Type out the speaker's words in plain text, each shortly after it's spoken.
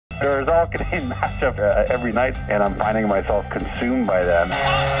There's all Canadian matchup every night, and I'm finding myself consumed by them.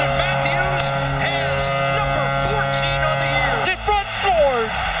 Austin Matthews has number 14 on the year. In front,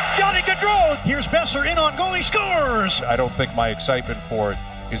 scores. Johnny Gaudreau. Here's Besser in on goal. He scores. I don't think my excitement for it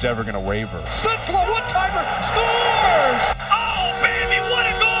is ever going to waver. Stutzla, one-timer, scores! Oh, baby, what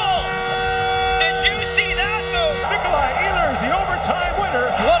a goal! Did you see that move? Nikolai Ehlers, the overtime winner.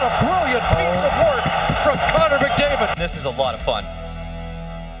 What a brilliant piece of work from Connor McDavid. This is a lot of fun.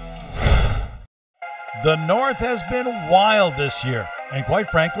 The North has been wild this year. And quite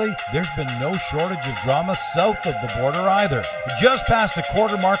frankly, there's been no shortage of drama south of the border either. Just past the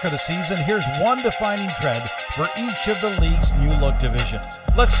quarter mark of the season, here's one defining trend for each of the league's new look divisions.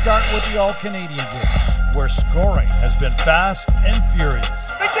 Let's start with the All-Canadian group, where scoring has been fast and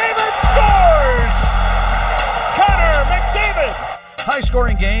furious. McDavid scores! Connor McDavid!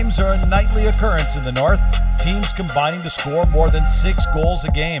 High-scoring games are a nightly occurrence in the North, teams combining to score more than 6 goals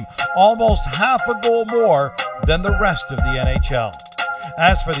a game, almost half a goal more than the rest of the NHL.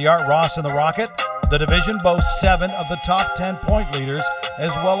 As for the Art Ross and the Rocket, the division boasts 7 of the top 10 point leaders,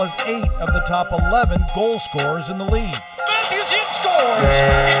 as well as 8 of the top 11 goal scorers in the league. Matthews hit scores!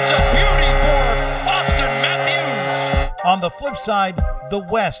 It's a beauty for Austin Matthews! On the flip side, the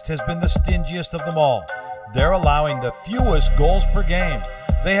West has been the stingiest of them all. They're allowing the fewest goals per game.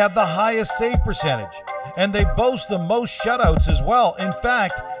 They have the highest save percentage, and they boast the most shutouts as well. In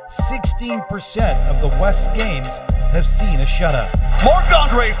fact, 16% of the West's games have seen a shutout.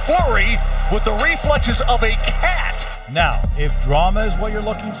 Marc-Andre Fleury with the reflexes of a cat. Now, if drama is what you're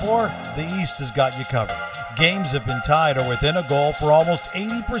looking for, the East has got you covered. Games have been tied or within a goal for almost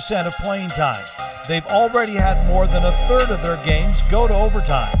 80% of playing time. They've already had more than a third of their games go to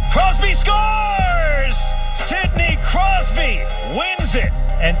overtime. Crosby scores! Sidney Crosby wins it.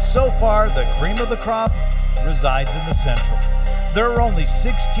 And so far, the cream of the crop resides in the Central. There are only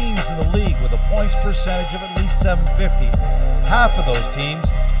 6 teams in the league with a points percentage of at least 750. Half of those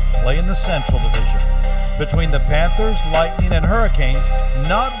teams play in the Central Division. Between the Panthers, Lightning, and Hurricanes,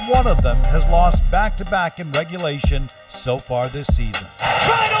 not one of them has lost back-to-back in regulation so far this season.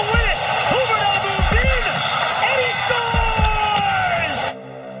 Trying to win it. Huberdeau moves in, and he scores!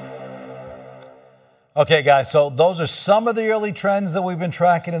 Okay, guys, so those are some of the early trends that we've been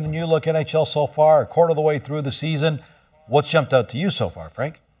tracking in the new look NHL so far, a quarter of the way through the season. What's jumped out to you so far,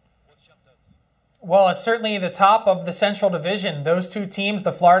 Frank? Well, it's certainly the top of the Central Division. Those 2 teams,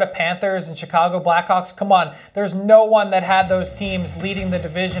 the Florida Panthers and Chicago Blackhawks, come on. There's no one that had those teams leading the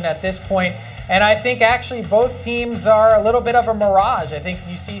division at this point. And I think actually both teams are a little bit of a mirage. I think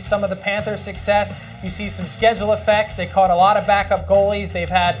you see some of the Panthers' success. You see some schedule effects. They caught a lot of backup goalies. They've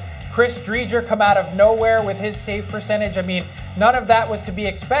had Chris Driedger come out of nowhere with his save percentage. I mean, none of that was to be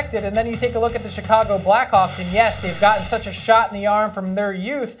expected. And then you take a look at the Chicago Blackhawks, and yes, they've gotten such a shot in the arm from their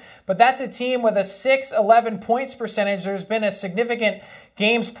youth, but that's a team with a 611 points percentage. There's been a significant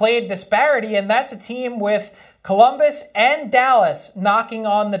games played disparity, and that's a team with Columbus and Dallas knocking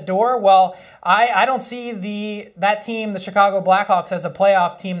on the door. Well, I don't see that team, the Chicago Blackhawks, as a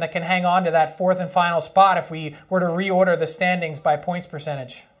playoff team that can hang on to that 4th and final spot if we were to reorder the standings by points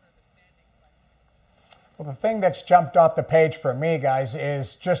percentage. Well, the thing that's jumped off the page for me, guys,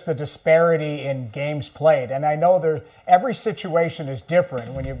 is just the disparity in games played. And I know every situation is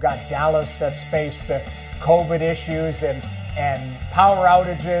different. When you've got Dallas that's faced COVID issues and power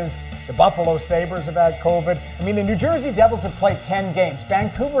outages, the Buffalo Sabres have had COVID. I mean, the New Jersey Devils have played 10 games.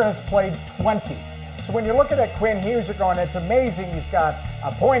 Vancouver has played 20. So when you're looking at Quinn Hughes, you're going, it's amazing. He's got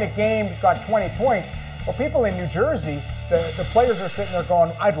a point a game, he's got 20 points. Well, people in New Jersey, the players are sitting there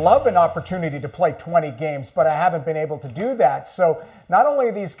going, I'd love an opportunity to play 20 games, but I haven't been able to do that. So not only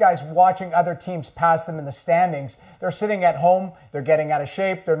are these guys watching other teams pass them in the standings, they're sitting at home, they're getting out of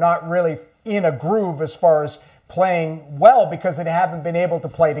shape, they're not really in a groove as far as playing well because they haven't been able to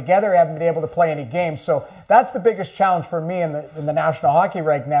play together, haven't been able to play any games. So that's the biggest challenge for me in the National Hockey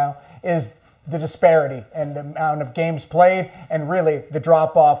right now is the disparity and the amount of games played and really the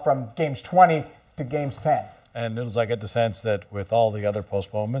drop-off from games 20 to games 10. And Noodles, I get the sense that with all the other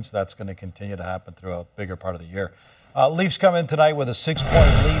postponements, that's going to continue to happen throughout a bigger part of the year. Leafs come in tonight with a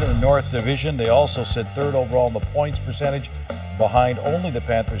 6-point lead in the North Division. They also sit 3rd overall in the points percentage, behind only the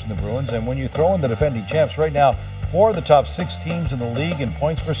Panthers and the Bruins. And when you throw in the defending champs right now, 4 of the top 6 teams in the league in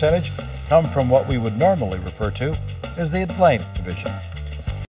points percentage come from what we would normally refer to as the Atlantic Division.